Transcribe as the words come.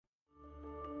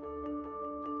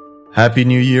Happy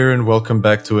New Year and welcome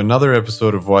back to another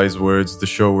episode of Wise Words, the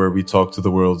show where we talk to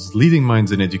the world's leading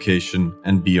minds in education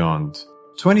and beyond.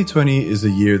 2020 is a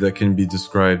year that can be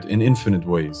described in infinite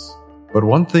ways. But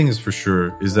one thing is for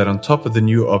sure is that on top of the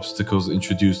new obstacles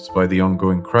introduced by the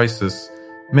ongoing crisis,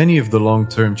 many of the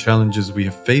long-term challenges we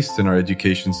have faced in our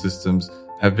education systems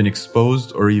have been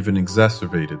exposed or even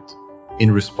exacerbated. In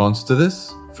response to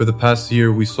this, for the past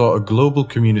year we saw a global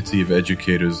community of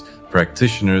educators,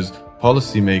 practitioners,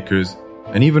 policymakers,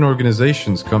 and even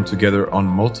organizations come together on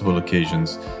multiple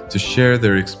occasions to share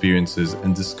their experiences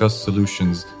and discuss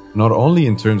solutions not only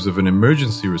in terms of an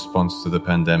emergency response to the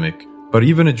pandemic, but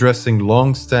even addressing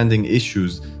long-standing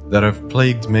issues that have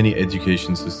plagued many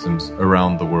education systems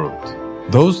around the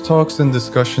world. Those talks and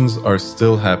discussions are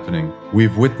still happening.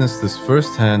 We've witnessed this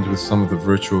firsthand with some of the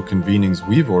virtual convenings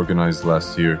we've organized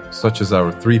last year, such as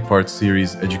our 3-part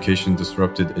series Education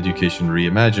Disrupted, Education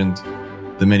Reimagined,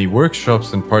 the many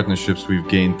workshops and partnerships we've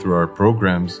gained through our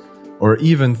programs, or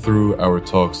even through our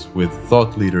talks with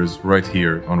thought leaders right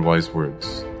here on Wise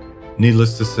Words.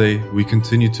 Needless to say, we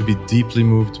continue to be deeply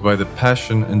moved by the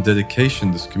passion and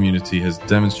dedication this community has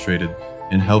demonstrated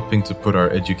in helping to put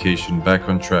our education back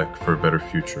on track for a better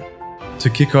future. To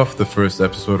kick off the first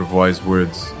episode of Wise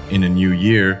Words in a new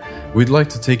year, we'd like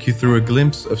to take you through a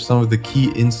glimpse of some of the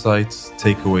key insights,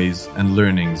 takeaways, and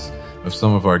learnings of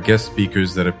some of our guest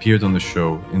speakers that appeared on the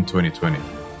show in 2020.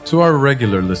 To our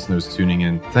regular listeners tuning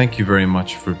in, thank you very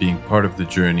much for being part of the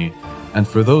journey, and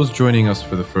for those joining us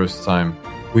for the first time,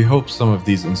 we hope some of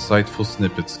these insightful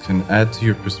snippets can add to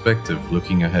your perspective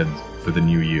looking ahead for the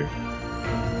new year.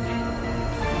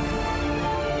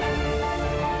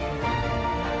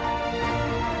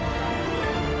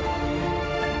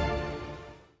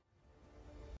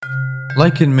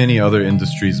 Like in many other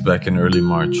industries back in early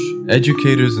March,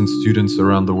 educators and students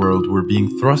around the world were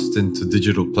being thrust into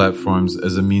digital platforms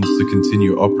as a means to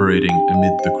continue operating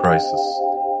amid the crisis.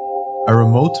 A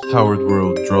remote-powered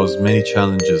world draws many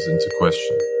challenges into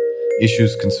question.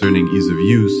 Issues concerning ease of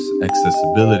use,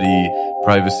 accessibility,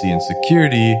 privacy, and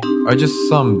security are just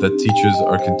some that teachers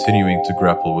are continuing to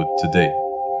grapple with today.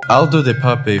 Aldo De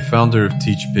Pape, founder of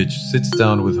TeachPitch, sits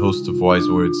down with host of Wise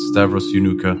Words, Stavros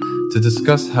Younuka, to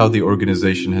discuss how the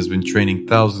organization has been training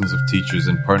thousands of teachers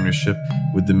in partnership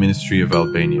with the Ministry of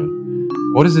Albania.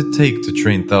 What does it take to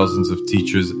train thousands of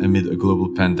teachers amid a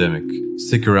global pandemic?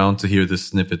 Stick around to hear this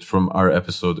snippet from our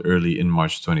episode early in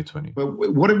March 2020.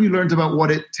 What have you learned about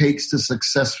what it takes to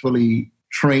successfully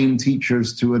train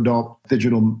teachers to adopt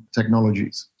digital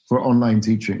technologies for online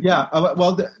teaching? Yeah,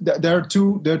 well, there are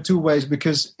two ways,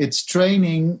 because it's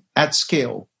training at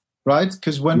scale, right?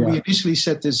 Because when we initially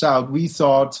set this out, we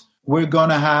thought we're going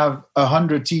to have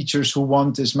 100 teachers who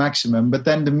want this maximum. But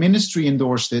then the ministry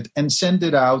endorsed it and sent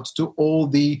it out to all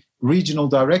the regional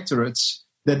directorates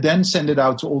that then send it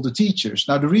out to all the teachers.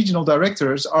 Now, the regional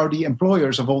directors are the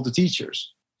employers of all the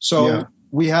teachers. So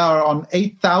we are on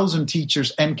 8,000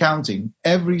 teachers and counting.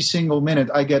 Every single minute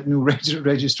I get new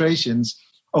registrations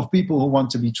of people who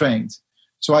want to be trained.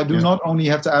 So I do not only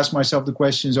have to ask myself the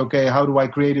questions, okay, how do I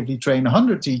creatively train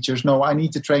 100 teachers? No, I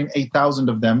need to train 8,000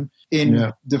 of them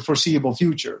in the foreseeable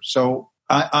future. So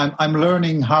I'm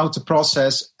learning how to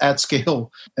process at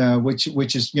scale, which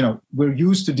is, we're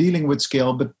used to dealing with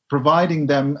scale, but providing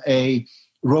them a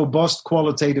robust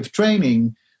qualitative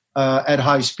training at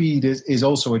high speed is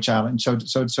also a challenge.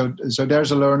 So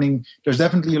there's a learning. There's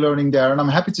definitely a learning there, and I'm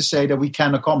happy to say that we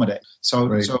can accommodate. So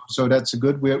that's a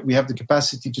good. We have the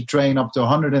capacity to train up to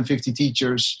 150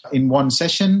 teachers in one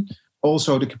session.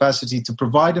 Also, the capacity to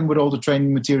provide them with all the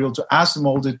training material, to ask them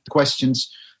all the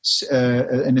questions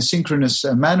in a synchronous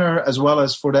manner, as well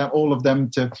as for them, all of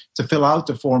them to fill out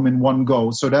the form in one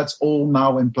go. So that's all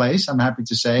now in place, I'm happy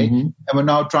to say. Mm-hmm. And we're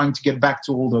now trying to get back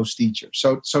to all those teachers.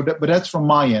 But that's from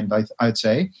my end, I'd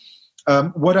say.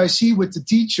 What I see with the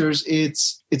teachers,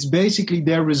 it's basically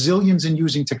their resilience in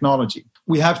using technology.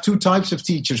 We have two types of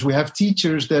teachers. We have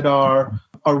teachers that are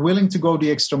willing to go the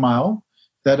extra mile,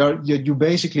 you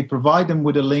basically provide them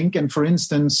with a link. And for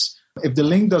instance, if the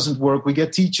link doesn't work, we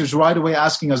get teachers right away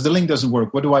asking us, the link doesn't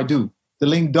work. What do I do? The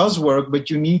link does work, but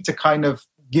you need to kind of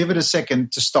give it a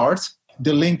second to start.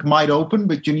 The link might open,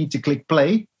 but you need to click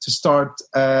play to start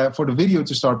for the video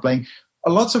to start playing.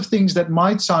 Lots of things that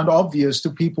might sound obvious to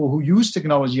people who use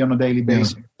technology on a daily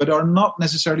basis, but are not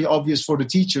necessarily obvious for the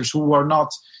teachers who are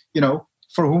not,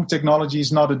 for whom technology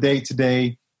is not a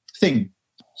day-to-day thing.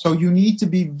 So you need to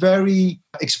be very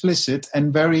explicit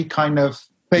and very kind of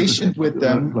patient with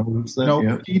them,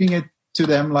 feeding it to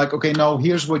them like, okay, no,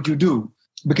 here's what you do.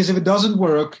 Because if it doesn't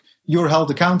work, you're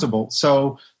held accountable.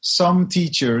 So some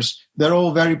teachers, they're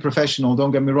all very professional,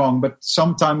 don't get me wrong, but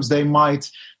sometimes they might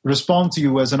respond to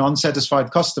you as an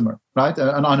unsatisfied customer, right?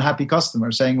 An unhappy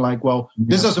customer saying like, well,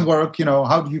 this doesn't work.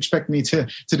 How do you expect me to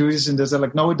do this and this? They're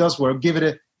like, no, it does work. Give it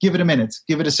a minute,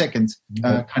 give it a second,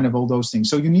 kind of all those things.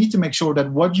 So you need to make sure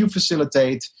that what you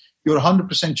facilitate, you're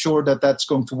 100% sure that that's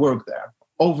going to work there.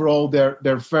 Overall,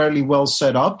 they're fairly well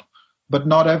set up, but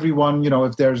not everyone,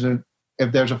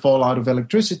 if there's a fallout of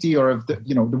electricity or if the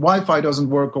Wi-Fi doesn't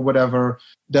work or whatever,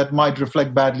 that might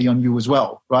reflect badly on you as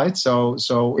well, right? So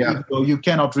even though you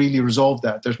cannot really resolve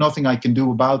that, there's nothing I can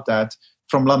do about that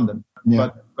from London. Yeah.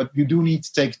 But you do need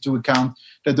to take into account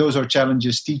that those are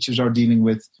challenges teachers are dealing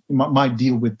with, might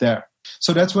deal with there.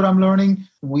 So that's what I'm learning.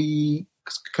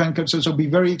 So be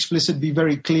very explicit, be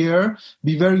very clear,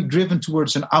 be very driven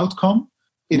towards an outcome.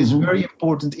 It is very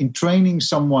important in training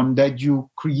someone that you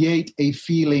create a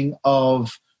feeling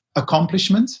of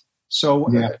accomplishment. So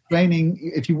training,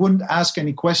 if you wouldn't ask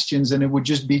any questions and it would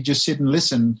just sit and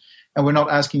listen and we're not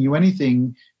asking you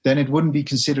anything, then it wouldn't be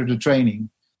considered a training.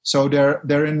 So there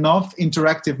are enough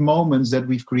interactive moments that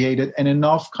we've created and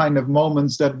enough kind of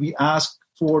moments that we ask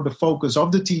for the focus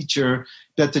of the teacher,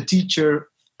 that the teacher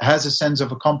has a sense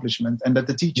of accomplishment and that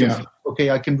the teacher feels, okay,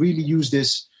 I can really use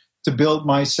this to build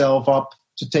myself up,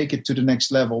 to take it to the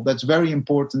next level. That's very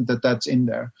important that that's in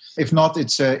there. If not,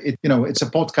 it's a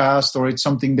podcast or it's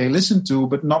something they listen to,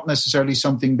 but not necessarily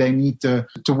something they need to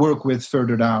work with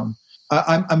further down.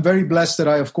 I'm very blessed that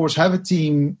I, of course, have a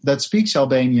team that speaks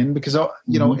Albanian because,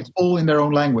 it's all in their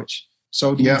own language.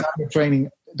 So the entire training,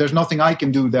 there's nothing I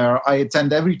can do there. I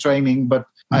attend every training, but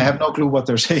I have no clue what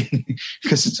they're saying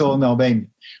because it's all in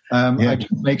Albanian. I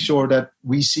just make sure that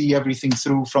we see everything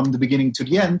through from the beginning to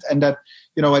the end, and that,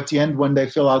 at the end, when they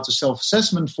fill out the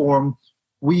self-assessment form,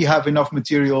 we have enough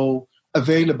material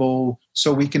available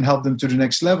so we can help them to the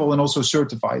next level and also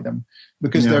certify them,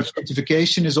 because their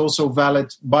certification is also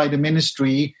valid by the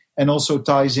ministry and also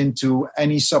ties into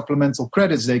any supplemental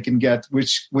credits they can get,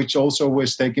 which also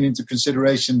was taken into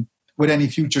consideration with any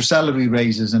future salary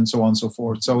raises and so on and so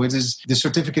forth. So the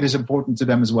certificate is important to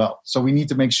them as well. So we need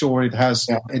to make sure it has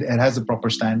the proper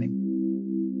standing.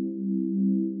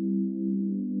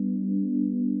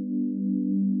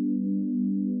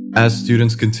 As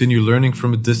students continue learning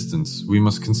from a distance, we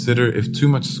must consider if too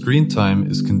much screen time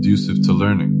is conducive to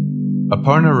learning.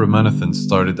 Aparna Ramanathan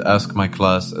started Ask My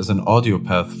Class as an audio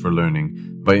path for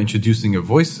learning by introducing a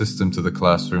voice system to the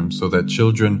classroom so that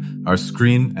children are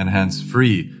screen and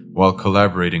hands-free while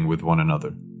collaborating with one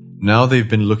another. Now they've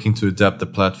been looking to adapt the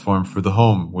platform for the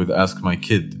home with Ask My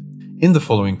Kid. In the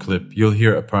following clip, you'll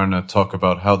hear Aparna talk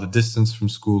about how the distance from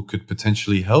school could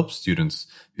potentially help students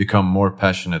become more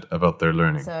passionate about their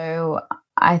learning. So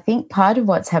I think part of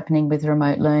what's happening with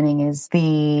remote learning is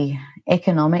the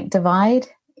economic divide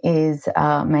is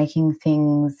making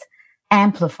things,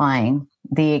 amplifying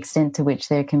the extent to which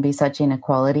there can be such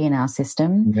inequality in our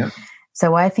system. Yeah.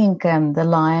 So I think the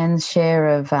lion's share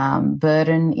of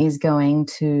burden is going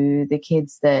to the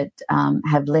kids that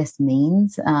have less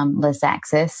means, less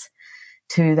access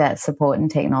to that support and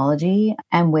technology,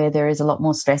 and where there is a lot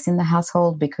more stress in the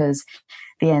household, because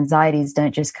the anxieties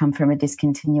don't just come from a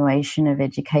discontinuation of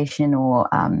education or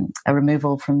a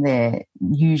removal from their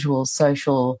usual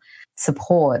social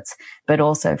supports, but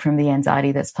also from the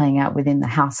anxiety that's playing out within the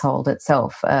household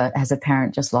itself. Has a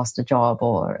parent just lost a job,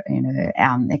 or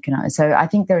economic? So I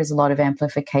think there is a lot of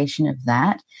amplification of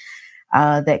that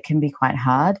that can be quite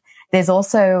hard. There's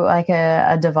also like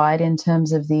a divide in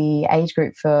terms of the age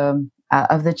group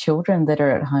of the children that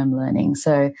are at home learning.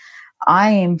 So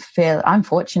I'm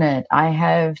fortunate. I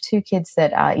have two kids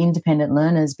that are independent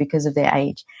learners because of their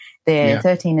age. They're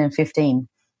 13 and 15.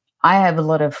 I have a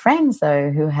lot of friends,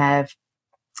 though, who have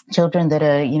children that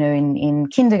are, in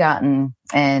kindergarten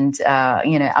and,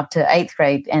 up to 8th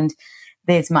grade, and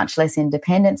there's much less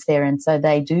independence there. And so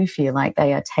they do feel like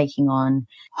they are taking on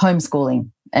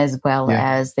homeschooling as well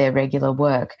as their regular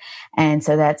work. And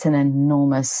so that's an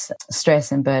enormous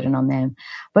stress and burden on them.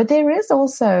 But there is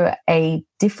also a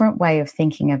different way of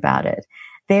thinking about it.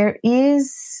 There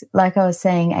is, like I was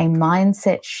saying, a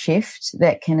mindset shift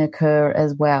that can occur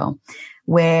as well,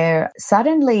 where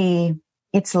suddenly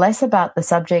it's less about the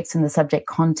subjects and the subject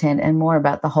content and more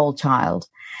about the whole child.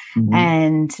 Mm-hmm.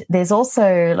 And there's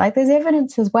also, there's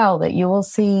evidence as well that you will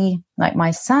see, like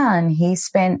my son,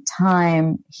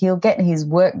 he'll get his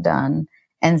work done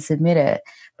and submit it.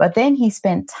 But then he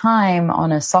spent time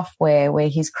on a software where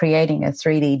he's creating a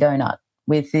 3D donut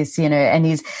with this, and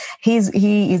he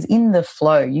is in the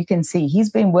flow. You can see he's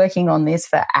been working on this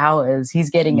for hours. He's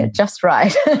getting it just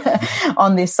right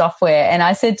on this software. And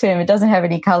I said to him, it doesn't have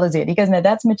any colors yet. He goes, no,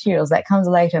 that's materials. That comes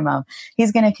later, Mum.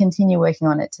 He's going to continue working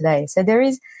on it today. So there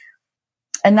is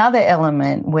another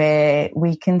element where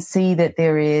we can see that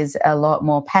there is a lot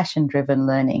more passion-driven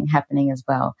learning happening as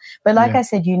well. But like I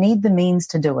said, you need the means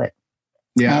to do it.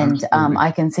 Yeah, and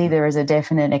I can see there is a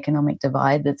definite economic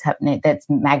divide that's happening, that's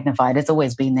magnified. It's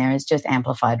always been there. It's just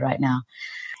amplified right now.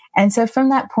 And so from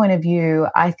that point of view,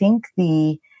 I think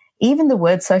even the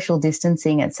word social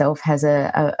distancing itself has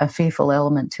a fearful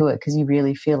element to it, because you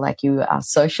really feel like you are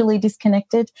socially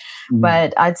disconnected.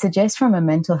 But I'd suggest from a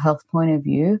mental health point of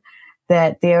view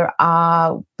that there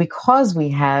are, because we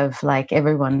have, like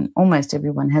almost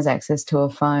everyone has access to a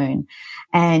phone,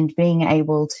 and being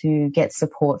able to get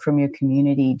support from your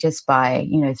community just by,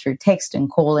 through text and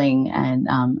calling and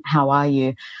how are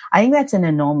you? I think that's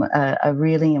a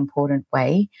really important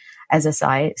way as a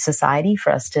society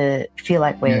for us to feel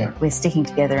like we're sticking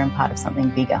together and part of something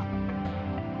bigger.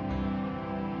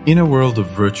 In a world of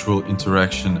virtual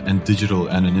interaction and digital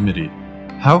anonymity,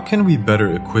 how can we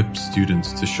better equip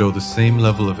students to show the same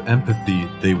level of empathy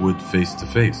they would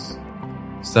face-to-face?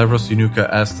 Stavros Yunuka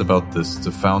asked about this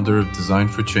to founder of Design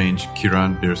for Change,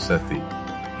 Kiran Birsethi.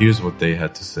 Here's what they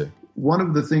had to say. One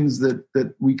of the things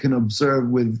that we can observe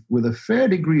with a fair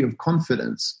degree of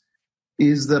confidence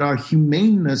is that our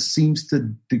humaneness seems to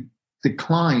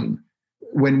decline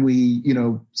when we,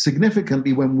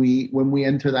 significantly when we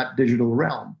enter that digital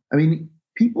realm. I mean,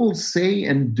 people say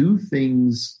and do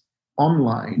things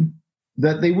online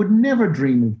that they would never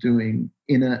dream of doing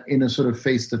in a sort of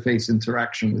face-to-face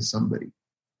interaction with somebody.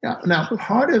 Now,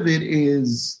 part of it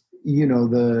is,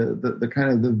 the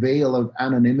kind of the veil of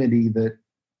anonymity that,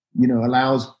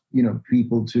 allows,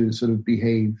 people to sort of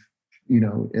behave,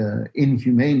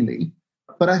 inhumanely.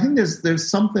 But I think there's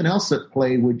something else at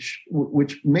play which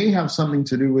may have something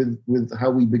to do with how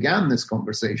we began this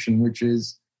conversation, which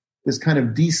is this kind of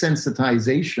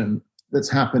desensitization that's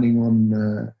happening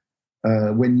on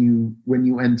when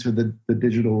you enter the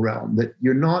digital realm, that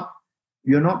you're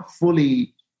not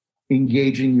fully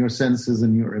engaging your senses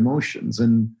and your emotions.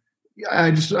 And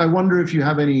I wonder if you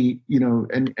have any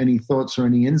thoughts or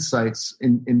any insights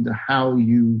into how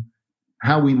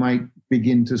we might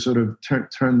begin to sort of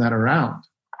turn that around.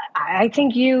 I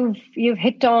think you've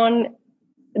hit on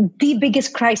the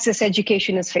biggest crisis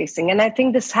education is facing, and I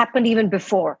think this happened even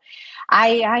before.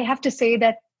 I have to say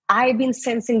that I've been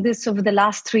sensing this over the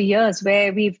last 3 years,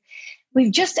 where we've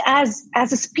just as a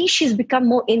species become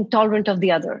more intolerant of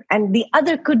the other, and the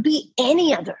other could be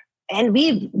any other. And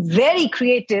we're very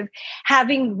creative,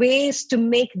 having ways to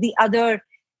make the other,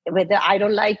 whether I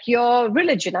don't like your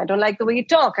religion, I don't like the way you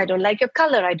talk, I don't like your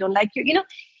color, I don't like you,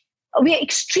 we are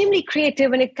extremely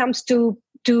creative when it comes to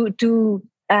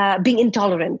being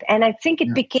intolerant. And I think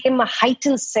it became a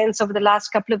heightened sense over the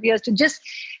last couple of years to just,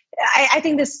 I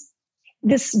think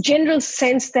this general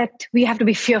sense that we have to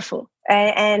be fearful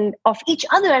and of each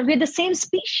other, and we're the same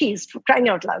species, for crying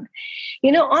out loud.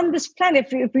 On this planet,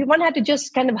 if one had to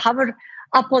just kind of hover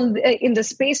up in the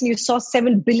space and you saw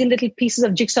 7 billion little pieces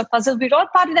of jigsaw puzzle, we're all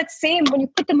part of that same. When you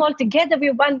put them all together,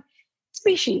 we're one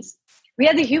species. We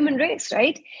are the human race,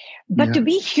 right? But to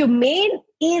be humane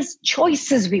is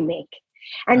choices we make.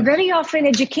 And very often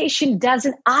education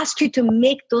doesn't ask you to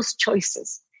make those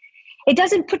choices. It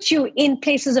doesn't put you in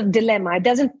places of dilemma. It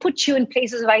doesn't put you in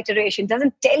places of iteration. It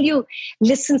doesn't tell you,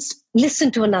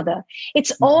 listen to another.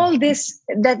 It's all this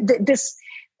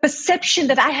perception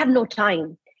that I have no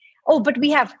time. Oh, but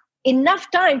we have enough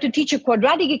time to teach a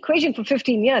quadratic equation for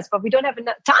 15 years, but we don't have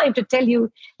enough time to tell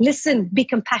you, listen, be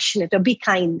compassionate or be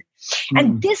kind.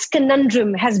 And this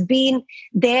conundrum has been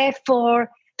there for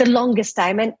the longest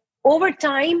time. And over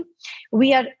time,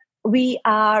 we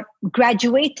are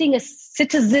graduating a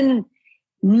citizen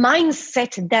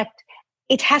mindset that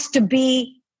it has to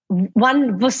be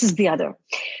one versus the other.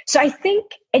 So I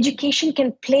think education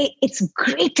can play its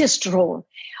greatest role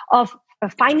of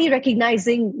finally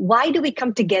recognizing why do we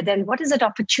come together and what is that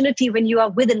opportunity when you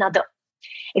are with another.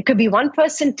 It could be one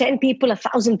person, 10 people,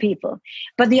 1,000 people,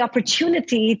 but the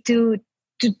opportunity to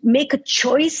make a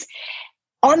choice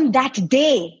on that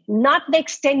day, not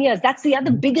next 10 years. That's the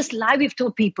other biggest lie we've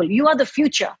told people. You are the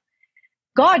future.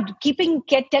 God,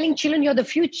 telling children you're the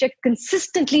future,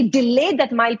 consistently delayed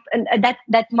that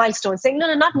milestone, saying,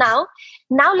 no, not now.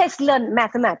 Now let's learn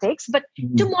mathematics, but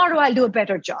tomorrow I'll do a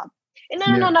better job.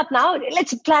 No, not now.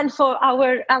 Let's plan for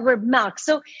our marks.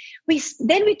 So we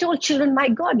told children, my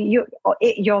God,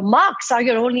 your marks are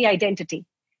your only identity.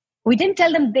 We didn't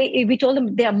tell them we told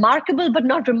them they are markable, but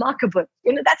not remarkable.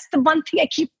 That's the one thing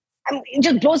it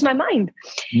just blows my mind.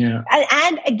 Yeah.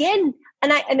 And again,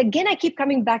 I keep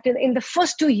coming back to in the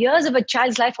first 2 years of a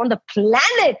child's life on the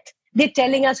planet, they're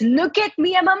telling us, look at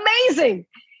me, I'm amazing.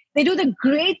 They do the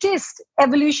greatest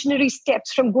evolutionary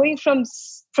steps from going from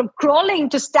crawling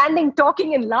to standing,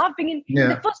 talking and laughing in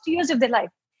the first 2 years of their life.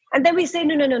 And then we say,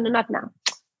 no, not now.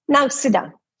 Now sit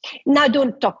down. Now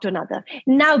don't talk to another.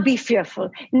 Now be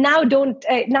fearful. Now don't,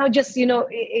 now just,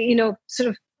 sort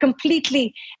of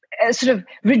completely sort of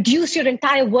reduce your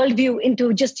entire worldview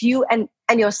into just you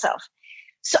and yourself.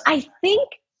 So I think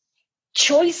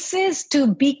choices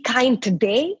to be kind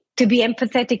today, to be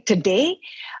empathetic today,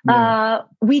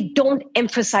 we don't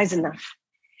emphasize enough.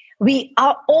 We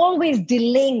are always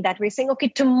delaying that. We're saying, okay,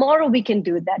 tomorrow we can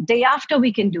do that. Day after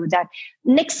we can do that.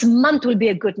 Next month will be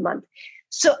a good month.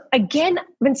 So again,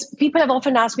 when people have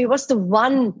often asked me, what's the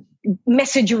one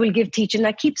message you will give teachers? And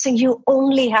I keep saying, you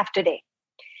only have today.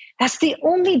 That's the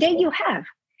only day you have.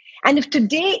 And if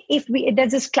today,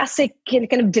 there's this classic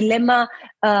kind of dilemma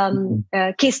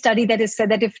case study that is said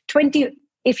that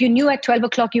if you knew at 12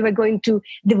 o'clock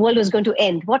the world was going to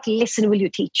end, what lesson will you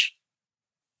teach?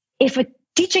 If a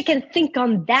teacher can think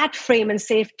on that frame and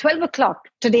say, if 12 o'clock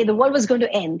today, the world was going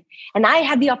to end, and I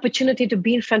had the opportunity to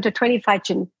be in front of 25,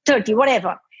 30,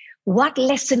 whatever, what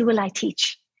lesson will I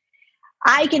teach?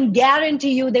 I can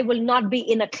guarantee you they will not be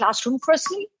in a classroom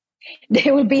firstly.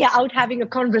 They will be out having a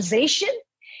conversation.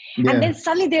 Yeah. And then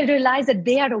suddenly they realize that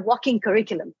they are a walking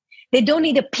curriculum. They don't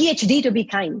need a PhD to be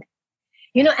kind.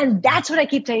 And that's what I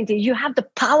keep telling you. You have the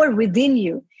power within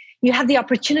you. You have the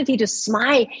opportunity to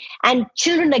smile. And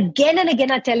children again and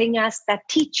again are telling us that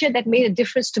teacher that made a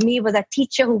difference to me was that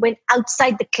teacher who went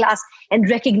outside the class and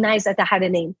recognized that I had a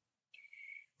name.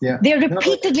 Yeah. They're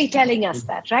repeatedly telling us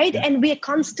that, right? Yeah. And we are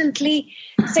constantly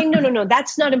saying, no,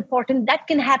 that's not important. That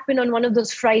can happen on one of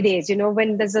those Fridays,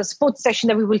 when there's a sports session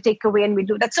that we will take away and we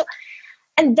do that. So,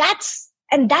 and that's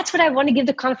what I want to give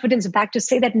the confidence back to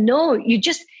say that, no,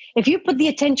 if you put the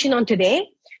attention on today,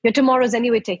 your tomorrow is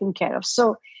anyway taken care of.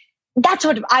 So that's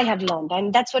what I have learned.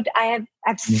 And that's what I've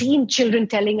seen children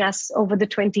telling us over the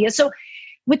 20 years. So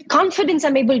with confidence,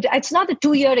 I'm able to, it's not a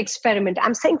 2-year experiment.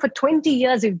 I'm saying for 20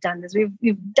 years, we've done this.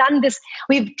 We've done this.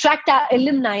 We've tracked our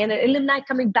alumni and alumni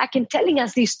coming back and telling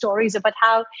us these stories about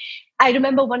how, I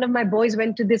remember one of my boys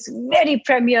went to this very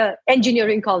premier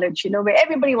engineering college, where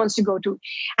everybody wants to go to.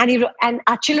 And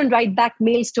our children write back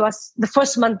mails to us the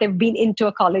first month they've been into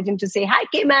a college and to say, hi,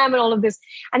 K-Ma'am, and all of this.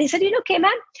 And he said,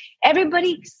 K-Ma'am,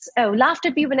 everybody laughed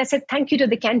at me when I said thank you to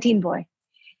the canteen boy.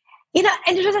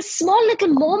 And it was a small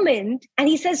little moment. And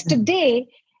he says today,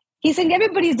 he's saying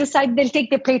everybody's decided they'll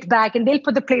take their plate back and they'll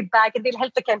put the plate back and they'll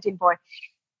help the canteen boy.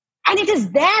 And it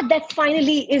is that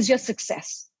finally is your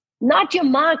success. Not your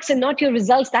marks and not your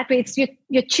results that way. It's your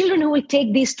children who will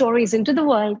take these stories into the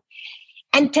world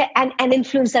and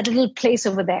influence that little place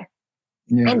over there.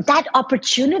 Yeah. And that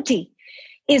opportunity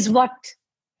is what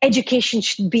education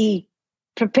should be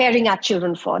preparing our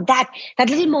children for. That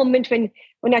little moment when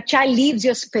a child leaves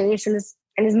your space and is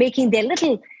making their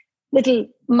little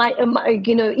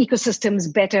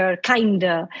ecosystems better,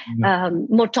 kinder,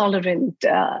 more tolerant.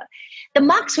 The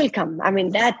marks will come. I mean,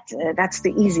 that's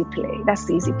the easy play. That's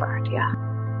the easy part, yeah.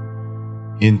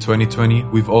 In 2020,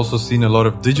 we've also seen a lot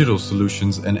of digital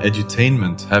solutions and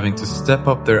edutainment having to step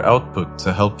up their output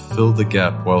to help fill the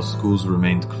gap while schools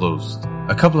remained closed.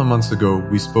 A couple of months ago,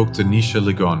 we spoke to Nisha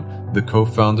Ligon, the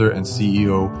co-founder and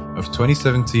CEO of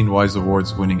 2017 Wise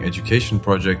Awards winning education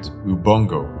project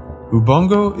Ubongo.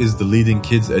 Ubongo is the leading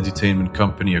kids edutainment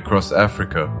company across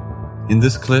Africa. In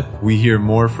this clip, we hear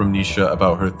more from Nisha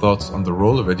about her thoughts on the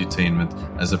role of edutainment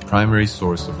as a primary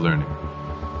source of learning.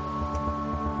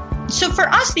 So for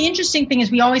us, the interesting thing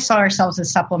is we always saw ourselves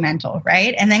as supplemental,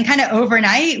 right? And then kind of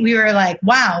overnight, we were like,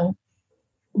 wow,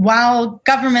 while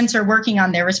governments are working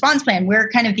on their response plan, we're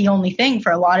kind of the only thing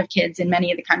for a lot of kids in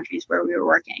many of the countries where we were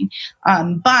working.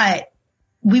 But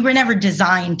we were never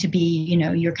designed to be,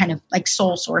 your kind of like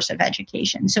sole source of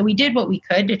education. So we did what we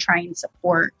could to try and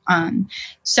support.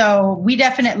 So we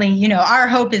definitely, our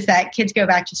hope is that kids go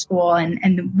back to school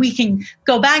and we can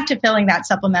go back to filling that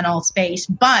supplemental space.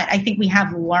 But I think we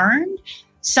have learned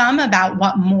some about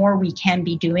what more we can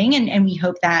be doing, and we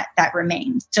hope that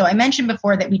remains. So I mentioned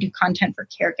before that we do content for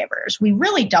caregivers. We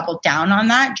really doubled down on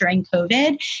that during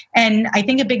COVID. And I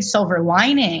think a big silver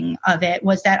lining of it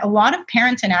was that a lot of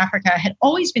parents in Africa had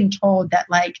always been told that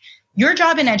your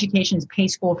job in education is pay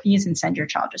school fees and send your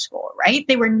child to school, right?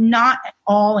 They were not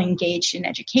all engaged in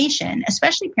education,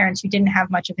 especially parents who didn't have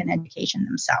much of an education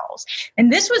themselves.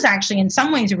 And this was actually in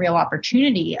some ways a real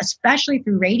opportunity, especially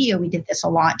through radio. We did this a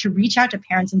lot to reach out to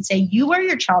parents and say, you are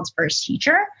your child's first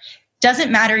teacher.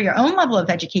 Doesn't matter your own level of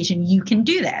education, you can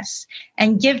do this.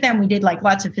 And give them, we did like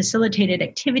lots of facilitated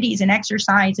activities and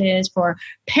exercises for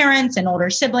parents and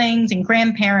older siblings and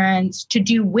grandparents to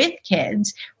do with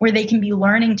kids where they can be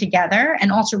learning together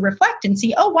and also reflect and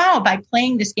see, oh, wow, by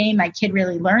playing this game, my kid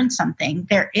really learned something.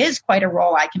 There is quite a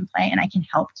role I can play and I can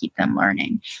help keep them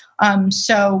learning.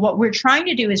 So what we're trying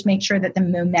to do is make sure that the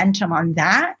momentum on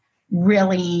that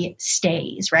really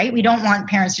stays, right? We don't want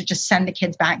parents to just send the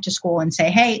kids back to school and say,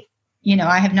 hey,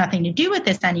 I have nothing to do with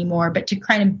this anymore, but to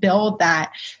kind of build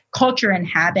that culture and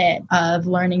habit of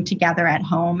learning together at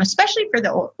home, especially for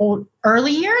the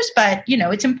early years, but,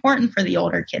 it's important for the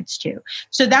older kids too.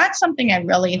 So that's something I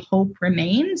really hope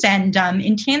remains. And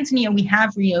in Tanzania, we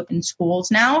have reopened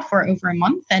schools now for over a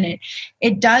month. And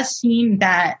it does seem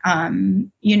that,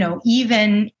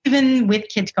 even with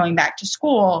kids going back to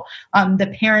school,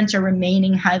 the parents are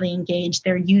remaining highly engaged.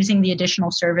 They're using the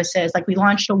additional services. Like we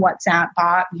launched a WhatsApp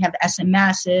bot. We have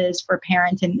SMSs for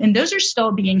parents, and those are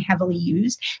still being heavily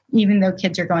used, even though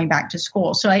kids are going back to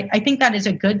school. So I think that is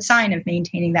a good sign of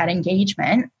maintaining that engagement.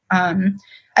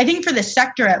 I think for the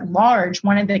sector at large,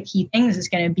 one of the key things is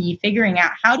going to be figuring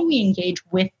out how do we engage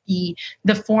with the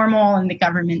formal and the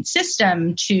government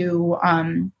system to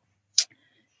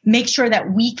make sure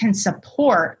that we can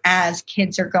support as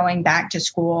kids are going back to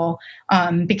school,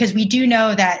 because we do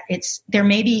know that there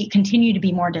may continue to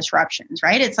be more disruptions,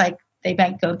 right? It's like they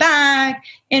might go back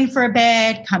in for a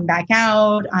bit, come back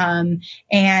out. And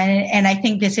I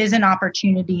think this is an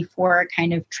opportunity for a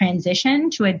kind of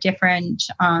transition to a different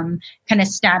kind of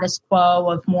status quo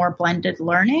of more blended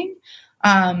learning.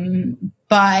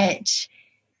 But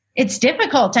it's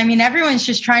difficult. I mean, everyone's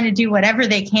just trying to do whatever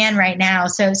they can right now.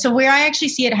 So where I actually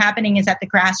see it happening is at the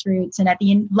grassroots and at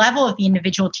the level of the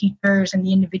individual teachers and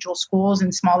the individual schools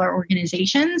and smaller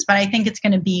organizations. But I think it's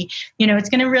going to be, it's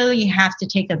going to really have to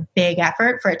take a big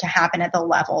effort for it to happen at the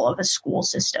level of a school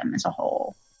system as a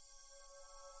whole.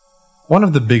 One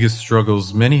of the biggest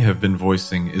struggles many have been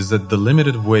voicing is that the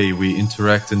limited way we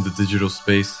interact in the digital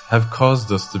space have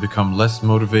caused us to become less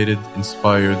motivated,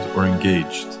 inspired, or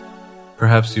engaged.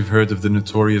 Perhaps you've heard of the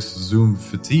notorious Zoom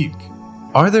fatigue.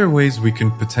 Are there ways we can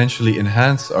potentially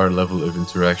enhance our level of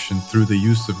interaction through the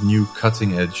use of new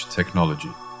cutting-edge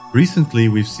technology? Recently,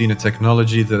 we've seen a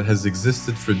technology that has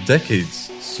existed for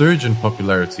decades surge in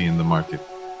popularity in the market: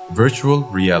 virtual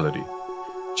reality.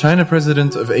 China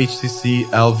president of HTC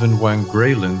Alvin Wang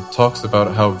Graylin talks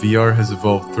about how VR has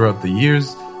evolved throughout the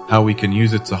years, how we can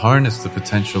use it to harness the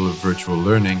potential of virtual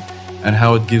learning, and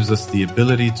how it gives us the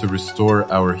ability to restore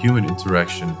our human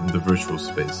interaction in the virtual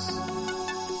space.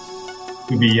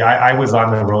 I was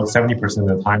on the road 70% of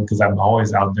the time because I'm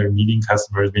always out there meeting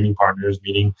customers, meeting partners,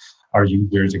 meeting our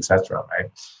users, etc. Right?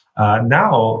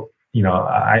 Now,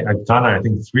 I've gone on, I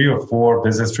think, 3 or 4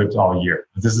 business trips all year.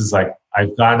 This is like,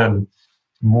 I've gone on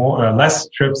less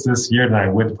trips this year than I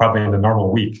would probably in a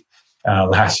normal week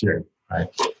last year. Right?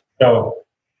 So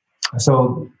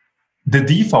the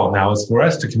default now is for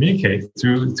us to communicate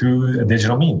through a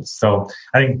digital means. So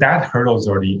I think that hurdle is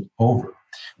already over.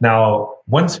 Now,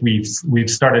 once we've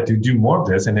started to do more of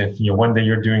this, and if one day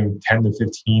you're doing 10 to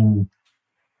 15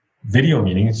 video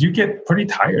meetings, you get pretty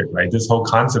tired, right? This whole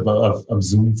concept of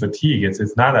Zoom fatigue,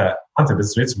 it's not a concept,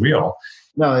 it's real.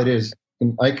 No, it is.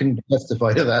 I can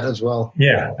testify to that as well.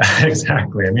 Yeah,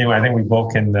 exactly. I mean, I think we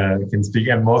both can speak,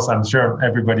 and I'm sure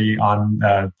everybody on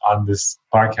this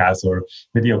podcast or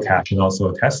video cast can also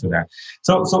attest to that.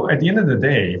 So at the end of the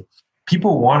day,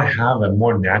 people want to have a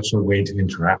more natural way to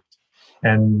interact.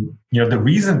 And, the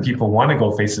reason people want to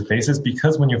go face to face is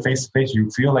because when you're face to face, you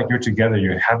feel like you're together,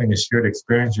 you're having a shared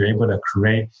experience, you're able to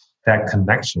create that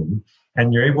connection,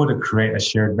 and you're able to create a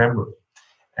shared memory.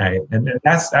 And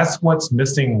that's what's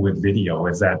missing with video,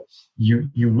 is that you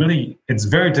really, it's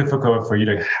very difficult for you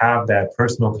to have that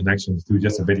personal connection through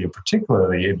just a video,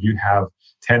 particularly if you have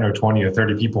 10 or 20 or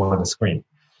 30 people on the screen.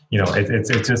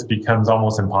 It just becomes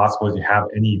almost impossible to have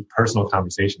any personal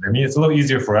conversation. I mean, it's a little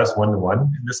easier for us one-to-one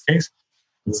in this case.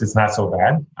 It's not so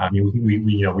bad. I mean,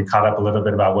 we caught up a little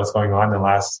bit about what's going on in the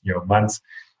last months.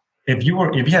 If you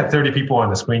had 30 people on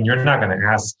the screen, you're not going to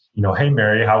ask, hey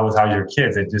Mary, how's your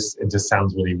kids? It just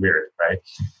sounds really weird, right?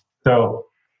 So,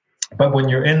 but when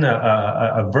you're in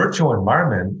a virtual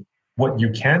environment, what you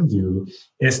can do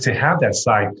is to have that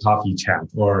side coffee chat,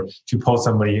 or to post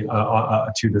somebody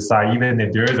to the side, even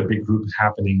if there is a big group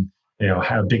happening,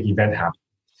 a big event happening.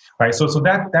 right? So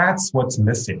that's what's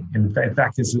missing. In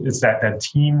fact, it's that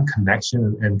team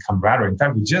connection and camaraderie. In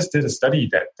fact, we just did a study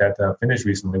that finished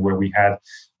recently where we had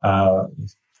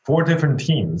 4 different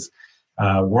teams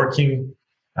working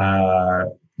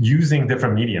using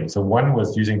different mediums. So one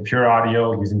was using pure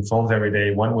audio, using phones every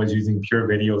day. One was using pure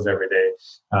videos every day.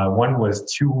 One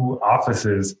was two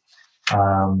offices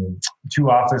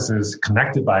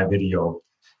connected by video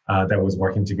that was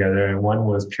working together. And one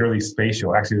was purely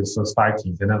spatial. Actually, it was 5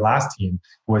 teams. And the last team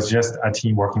was just a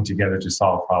team working together to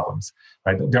solve problems.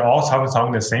 Right? They're all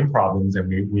solving the same problems, and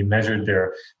we measured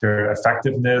their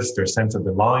effectiveness, their sense of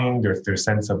belonging, their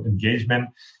sense of engagement.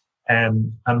 And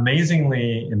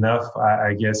amazingly enough,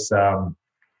 I guess,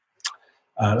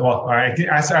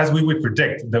 as we would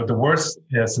predict, the worst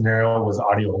scenario was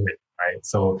audio only, right?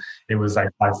 So it was like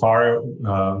by far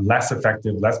less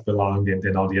effective, less belonging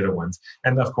than all the other ones.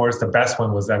 And of course, the best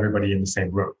one was everybody in the same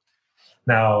room.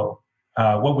 Now,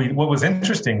 what was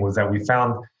interesting was that we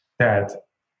found that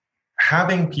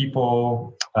having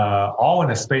people all in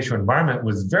a spatial environment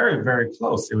was very, very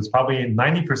close. It was probably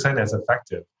 90% as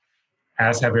effective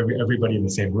as have everybody in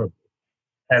the same room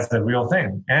as the real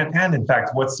thing. And in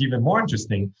fact, what's even more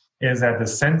interesting is that the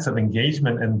sense of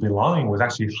engagement and belonging was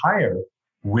actually higher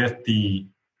with the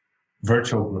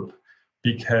virtual group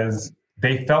because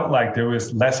they felt like there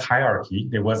was less hierarchy.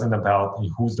 It wasn't about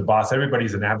who's the boss.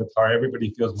 Everybody's an avatar. Everybody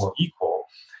feels more equal.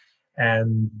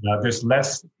 And there's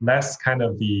less kind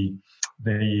of the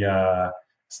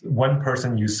one person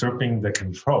usurping the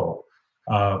control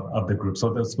of the group. So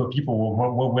people were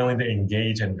more willing to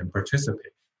engage and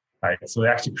participate, right? So it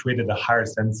actually created a higher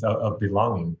sense of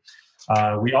belonging.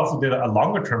 We also did a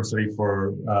longer term study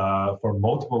for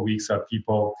multiple weeks of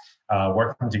people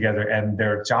working together, and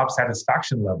their job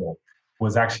satisfaction level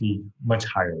was actually much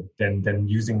higher than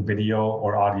using video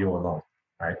or audio alone,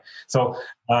 right? So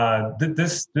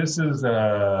this is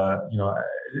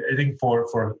I think for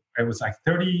it was like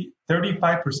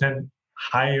 35%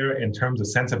 higher in terms of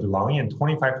sense of belonging and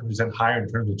 25% higher in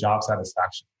terms of job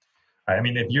satisfaction. Right? I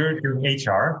mean, if you're doing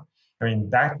HR, I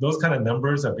mean, those kind of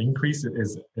numbers of increase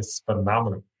is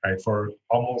phenomenal, right? For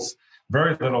almost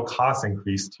very little cost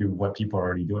increase to what people are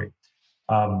already doing.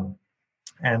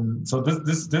 And so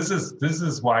this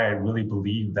is why I really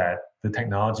believe that the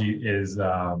technology is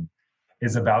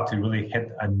about to really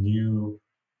hit a new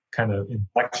kind of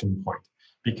inflection point,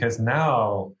 because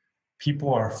now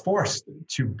people are forced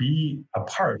to be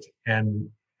apart, and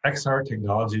XR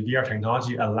technology, VR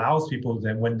technology allows people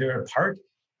that when they're apart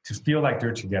to feel like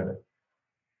they're together,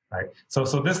 right? So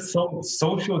this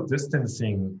social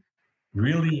distancing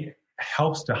really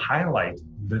helps to highlight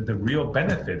the real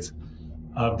benefits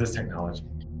of this technology.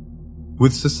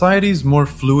 With societies more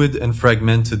fluid and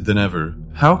fragmented than ever,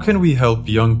 how can we help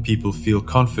young people feel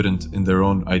confident in their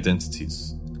own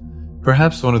identities?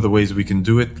 Perhaps one of the ways we can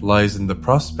do it lies in the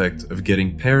prospect of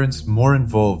getting parents more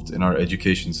involved in our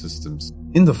education systems.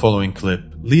 In the following clip,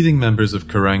 leading members of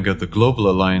Karanga, the Global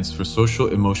Alliance for Social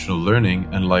Emotional Learning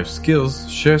and Life Skills,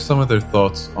 share some of their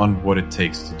thoughts on what it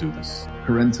takes to do this.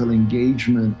 Parental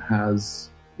engagement has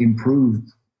improved,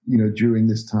 during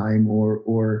this time, or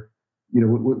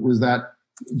was that?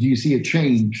 Do you see a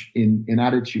change in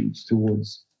attitudes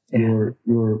towards your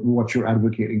what you're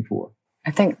advocating for? I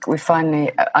think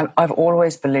I've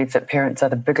always believed that parents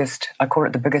are I call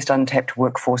it the biggest untapped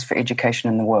workforce for education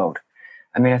in the world.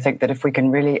 I mean, I think that if we can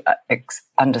really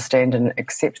understand and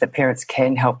accept that parents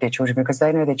can help their children because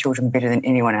they know their children better than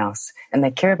anyone else and they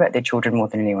care about their children more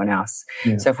than anyone else.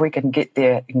 Yeah. So if we can get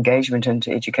their engagement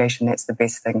into education, that's the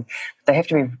best thing. We have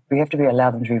to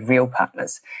allow them to be real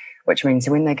partners, which means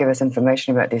when they give us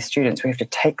information about their students, we have to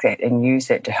take that and use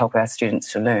that to help our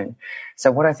students to learn. So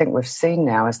what I think we've seen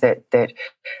now is that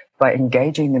by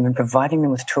engaging them and providing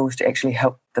them with tools to actually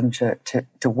help them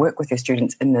to work with their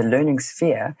students in the learning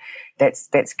sphere,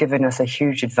 that's given us a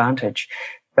huge advantage.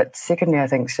 But secondly, I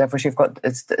think, Stavros, you've got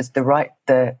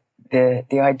the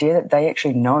idea that they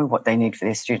actually know what they need for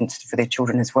their students, for their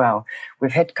children as well.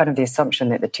 We've had kind of the assumption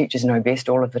that the teachers know best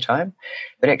all of the time,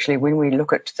 but actually when we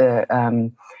look at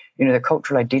the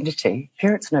cultural identity,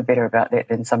 parents know better about that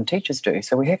than some teachers do.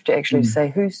 So we have to actually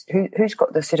say who's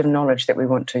got the set of knowledge that we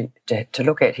want to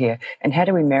look at here, and how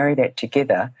do we marry that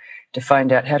together to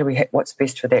find out what's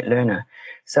best for that learner.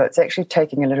 So it's actually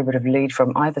taking a little bit of lead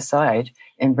from either side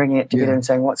and bringing it together and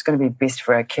saying what's going to be best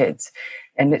for our kids.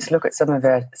 And let's look at some of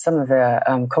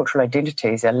our cultural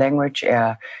identities, our language,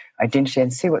 our identity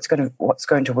and see what's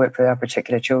going to work for our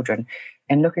particular children,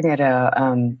 and looking at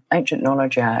our ancient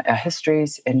knowledge, our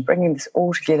histories, and bringing this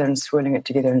all together and swirling it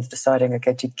together and deciding,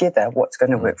 okay, together what's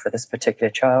going to work for this particular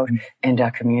child and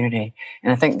our community.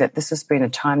 And I think that this has been a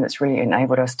time that's really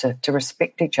enabled us to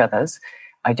respect each other's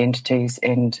identities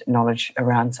and knowledge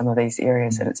around some of these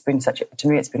areas. And it's been to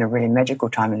me, it's been a really magical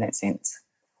time in that sense.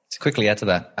 To quickly add to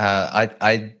that,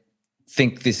 I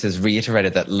think this has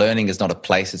reiterated that learning is not a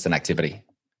place, it's an activity.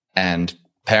 And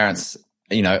parents,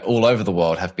 all over the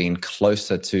world have been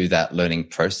closer to that learning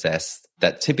process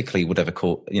that typically would have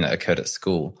occurred at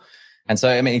school. And so,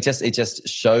 I mean, it just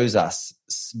shows us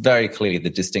very clearly the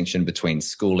distinction between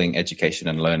schooling, education,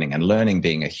 and learning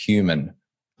being a human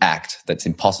act that's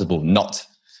impossible not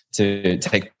to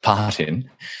take part in,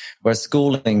 whereas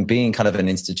schooling being kind of an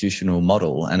institutional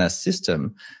model and a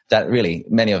system that really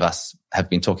many of us have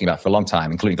been talking about for a long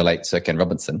time, including the late Sir Ken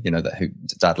Robinson, who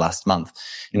died last month,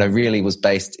 really was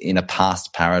based in a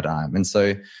past paradigm. And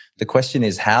so the question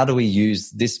is, how do we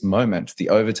use this moment, the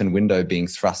Overton window being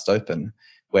thrust open,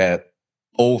 where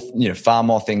far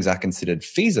more things are considered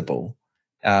feasible?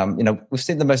 We've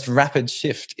seen the most rapid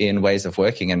shift in ways of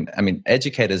working. And I mean,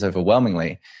 educators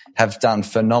overwhelmingly have done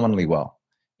phenomenally well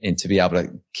to be able to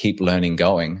keep learning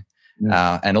going.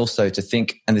 And also to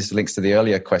think, and this links to the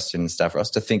earlier question, Stavros,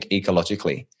 to think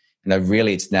ecologically.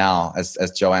 Really it's now, as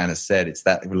Joanne has said, it's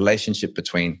that relationship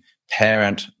between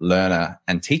parent, learner,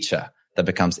 and teacher that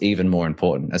becomes even more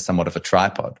important as somewhat of a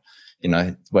tripod,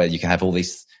 where you can have all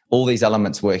these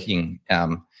elements working,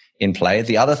 in play.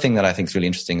 The other thing that I think is really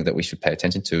interesting that we should pay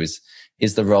attention to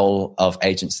is the role of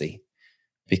agency,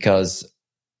 because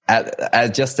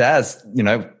just as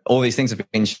all these things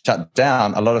have been shut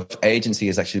down, a lot of agency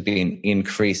has actually been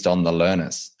increased on the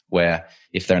learners, where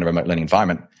if they're in a remote learning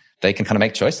environment, they can kind of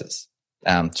make choices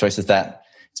that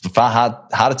it's far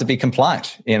harder to be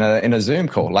compliant in a Zoom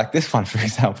call like this one, for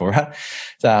example, right?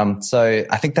 So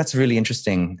I think that's a really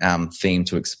interesting theme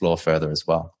to explore further as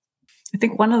well. I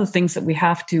think one of the things that we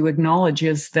have to acknowledge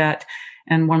is that,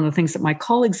 and one of the things that my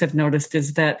colleagues have noticed,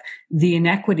 is that the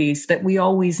inequities that we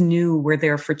always knew were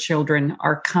there for children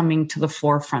are coming to the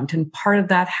forefront. And part of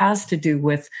that has to do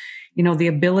with, the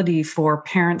ability for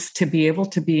parents to be able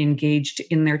to be engaged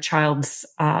in their child's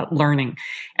learning.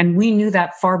 And we knew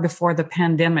that far before the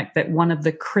pandemic, that one of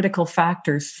the critical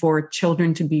factors for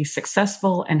children to be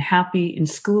successful and happy in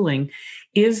schooling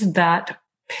is that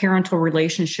parental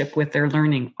relationship with their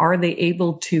learning. Are they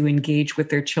able to engage with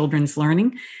their children's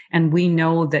learning? And we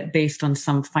know that based on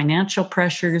some financial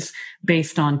pressures,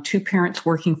 based on two parents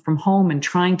working from home and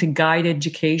trying to guide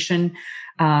education,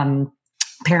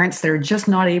 parents that are just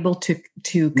not able to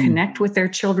connect with their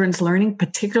children's learning,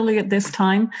 particularly at this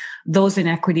time, those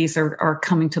inequities are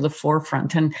coming to the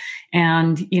forefront.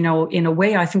 And in a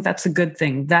way, I think that's a good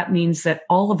thing. That means that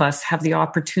all of us have the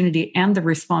opportunity and the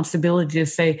responsibility to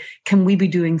say, can we be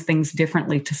doing things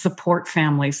differently to support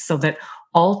families so that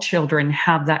all children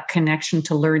have that connection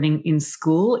to learning in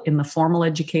school, in the formal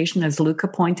education, as Luca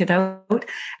pointed out,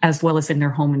 as well as in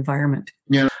their home environment?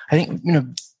 Yeah, I think,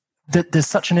 there's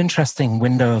such an interesting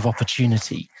window of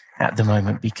opportunity at the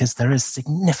moment, because there is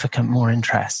significant more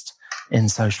interest in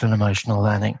social and emotional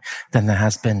learning than there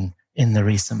has been in the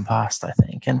recent past, I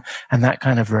think. And that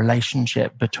kind of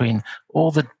relationship between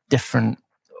all the different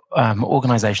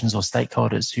organizations or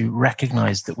stakeholders who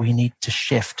recognize that we need to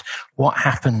shift what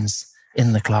happens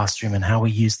in the classroom and how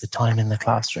we use the time in the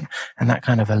classroom, and that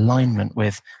kind of alignment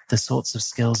with the sorts of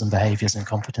skills and behaviors and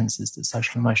competencies that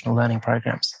social emotional learning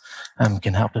programs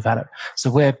can help develop. So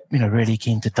we're really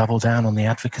keen to double down on the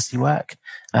advocacy work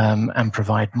and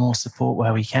provide more support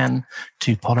where we can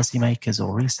to policymakers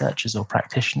or researchers or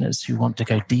practitioners who want to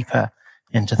go deeper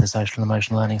into the social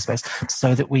emotional learning space,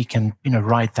 so that we can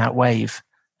ride that wave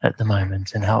at the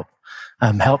moment and help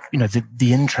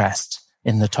the interest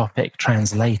in the topic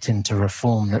translate into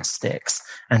reform that sticks,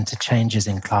 and to changes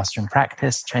in classroom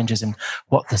practice, changes in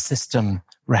what the system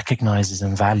recognizes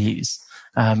and values.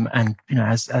 And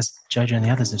as Jojo and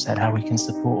the others have said, how we can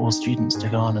support all students to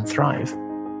go on and thrive.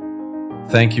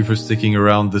 Thank you for sticking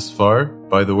around this far.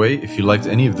 By the way, if you liked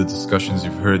any of the discussions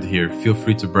you've heard here, feel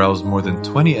free to browse more than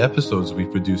 20 episodes we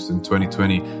produced in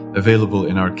 2020, available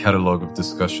in our catalog of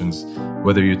discussions.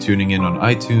 Whether you're tuning in on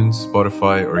iTunes,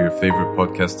 Spotify, or your favorite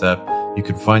podcast app, you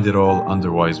can find it all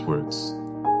under Wise Words.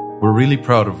 We're really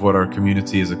proud of what our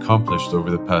community has accomplished over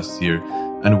the past year,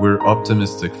 and we're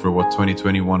optimistic for what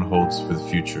 2021 holds for the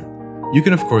future. You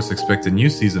can of course expect a new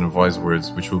season of Wise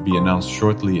Words, which will be announced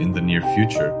shortly in the near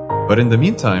future. But in the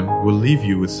meantime, we'll leave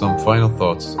you with some final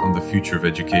thoughts on the future of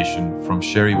education from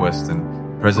Sherry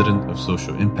Weston, President of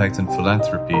Social Impact and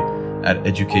Philanthropy at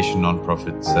education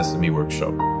nonprofit Sesame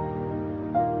Workshop.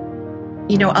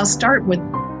 I'll start with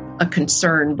a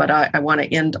concern, but I want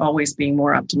to end always being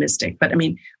more optimistic. But I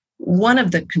mean, one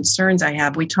of the concerns I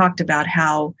have, we talked about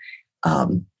how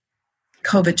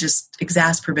COVID just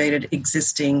exacerbated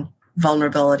existing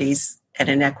vulnerabilities and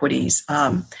inequities,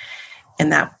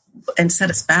 and set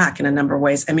us back in a number of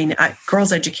ways. I mean,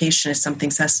 girls' education is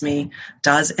something Sesame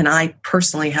does, and I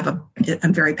personally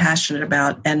I'm very passionate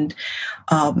about. And,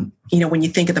 when you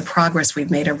think of the progress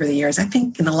we've made over the years, I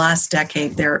think in the last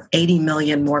decade, there are 80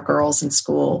 million more girls in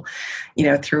school,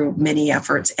 through many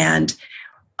efforts. And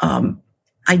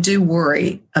I do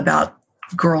worry about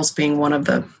girls being one of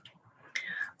the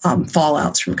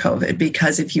fallouts from COVID,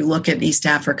 because if you look at East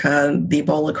Africa, the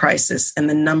Ebola crisis, and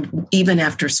the number, even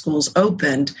after schools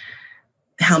opened,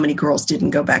 how many girls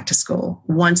didn't go back to school.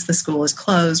 Once the school is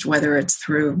closed, whether it's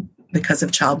because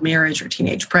of child marriage or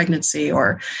teenage pregnancy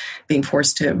or being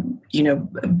forced to,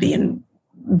 be in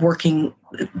working,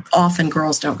 often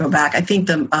girls don't go back. I think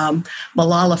the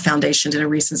Malala Foundation did a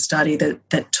recent study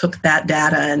that took that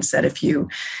data and said if you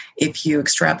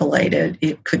extrapolate it,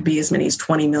 it could be as many as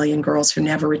 20 million girls who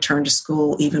never return to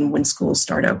school, even when schools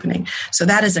start opening. So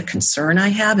that is a concern I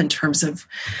have in terms of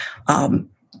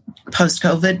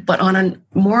post-COVID. But on a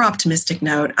more optimistic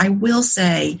note, I will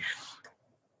say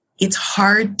it's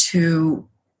hard to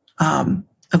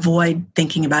avoid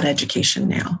thinking about education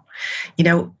now.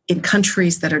 In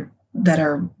countries that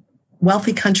are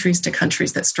wealthy countries to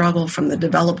countries that struggle, from the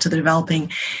developed to the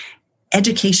developing,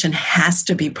 education has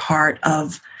to be part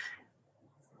of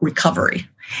recovery.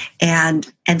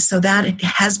 And so that it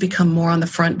has become more on the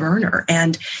front burner.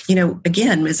 And,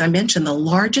 again, as I mentioned, the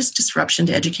largest disruption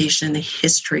to education in the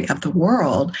history of the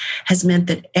world has meant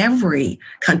that every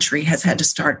country has had to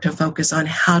start to focus on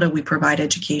how do we provide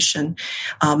education.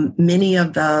 Many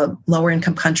of the lower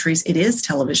income countries, it is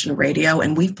television, radio,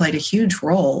 and we've played a huge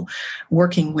role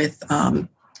working with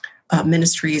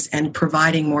ministries and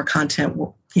providing more content,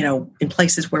 in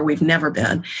places where we've never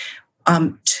been.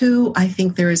 Two, I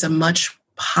think there is a much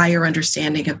higher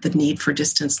understanding of the need for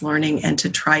distance learning and to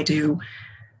try to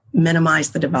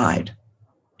minimize the divide.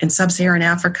 In sub-Saharan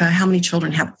Africa, how many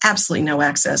children have absolutely no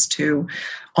access to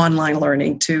online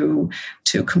learning, to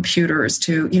computers,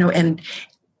 and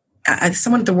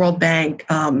someone at the World Bank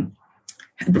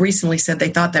recently said they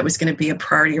thought that was going to be a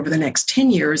priority over the next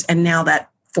 10 years, and now that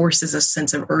forces a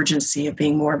sense of urgency of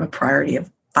being more of a priority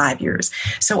of 5 years.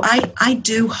 So I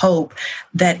do hope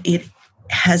that it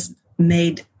has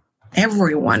made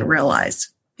everyone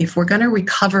realize if we're going to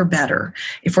recover better,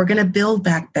 if we're going to build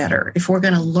back better, if we're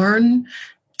going to learn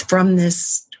from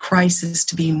this crisis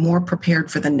to be more prepared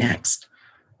for the next.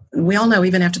 We all know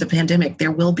even after the pandemic,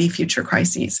 there will be future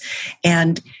crises.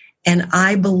 And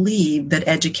I believe that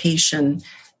education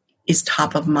is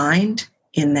top of mind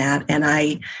in that.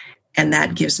 And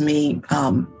that gives me,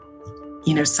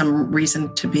 some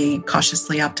reason to be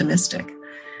cautiously optimistic.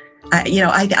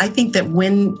 I think that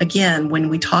when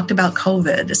we talked about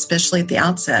COVID, especially at the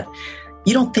outset,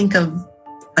 you don't think of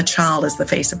a child as the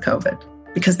face of COVID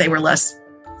because they were less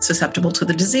susceptible to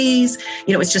the disease.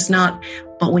 It's just not.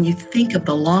 But when you think of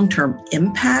the long-term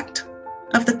impact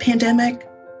of the pandemic,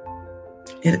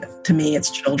 to me, it's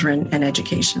children and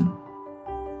education.